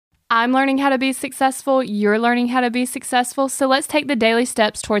I'm learning how to be successful. You're learning how to be successful. So let's take the daily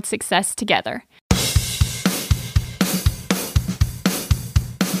steps towards success together.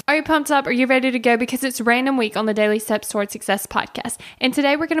 Are you pumped up? Are you ready to go? Because it's random week on the Daily Steps Towards Success podcast. And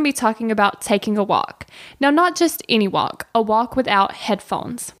today we're going to be talking about taking a walk. Now, not just any walk, a walk without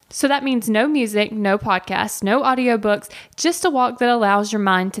headphones. So that means no music, no podcasts, no audiobooks, just a walk that allows your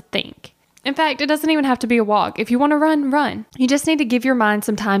mind to think. In fact, it doesn't even have to be a walk. If you want to run, run. You just need to give your mind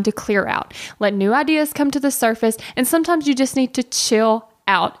some time to clear out. Let new ideas come to the surface, and sometimes you just need to chill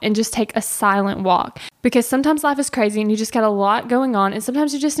out and just take a silent walk. Because sometimes life is crazy and you just got a lot going on, and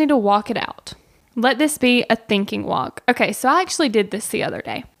sometimes you just need to walk it out. Let this be a thinking walk. Okay, so I actually did this the other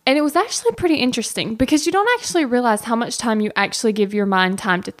day. And it was actually pretty interesting because you don't actually realize how much time you actually give your mind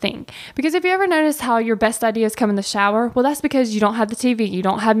time to think. Because if you ever notice how your best ideas come in the shower, well, that's because you don't have the TV, you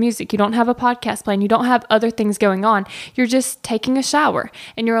don't have music, you don't have a podcast playing, you don't have other things going on. You're just taking a shower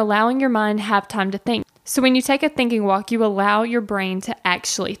and you're allowing your mind to have time to think. So when you take a thinking walk, you allow your brain to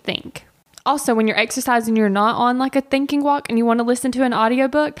actually think. Also, when you're exercising, you're not on like a thinking walk and you want to listen to an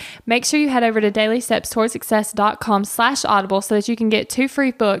audiobook, make sure you head over to dailystepstowardssuccess.com/audible so that you can get 2 free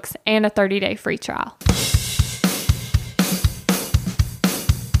books and a 30-day free trial.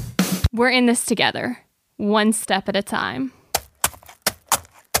 We're in this together, one step at a time.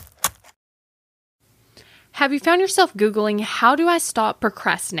 Have you found yourself Googling, how do I stop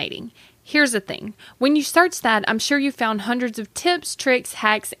procrastinating? Here's the thing. When you search that, I'm sure you found hundreds of tips, tricks,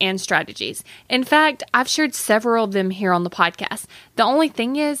 hacks, and strategies. In fact, I've shared several of them here on the podcast. The only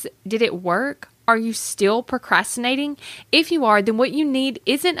thing is, did it work? Are you still procrastinating? If you are, then what you need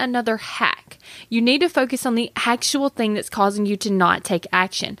isn't another hack. You need to focus on the actual thing that's causing you to not take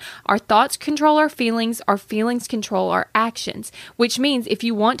action. Our thoughts control our feelings control our actions, which means if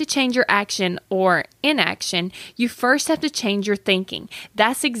you want to change your action or inaction, you first have to change your thinking.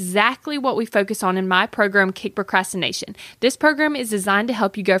 That's exactly what we focus on in my program, Kick Procrastination. This program is designed to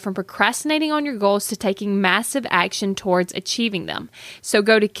help you go from procrastinating on your goals to taking massive action towards achieving them. So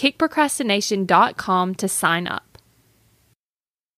go to kickprocrastination.com to sign up.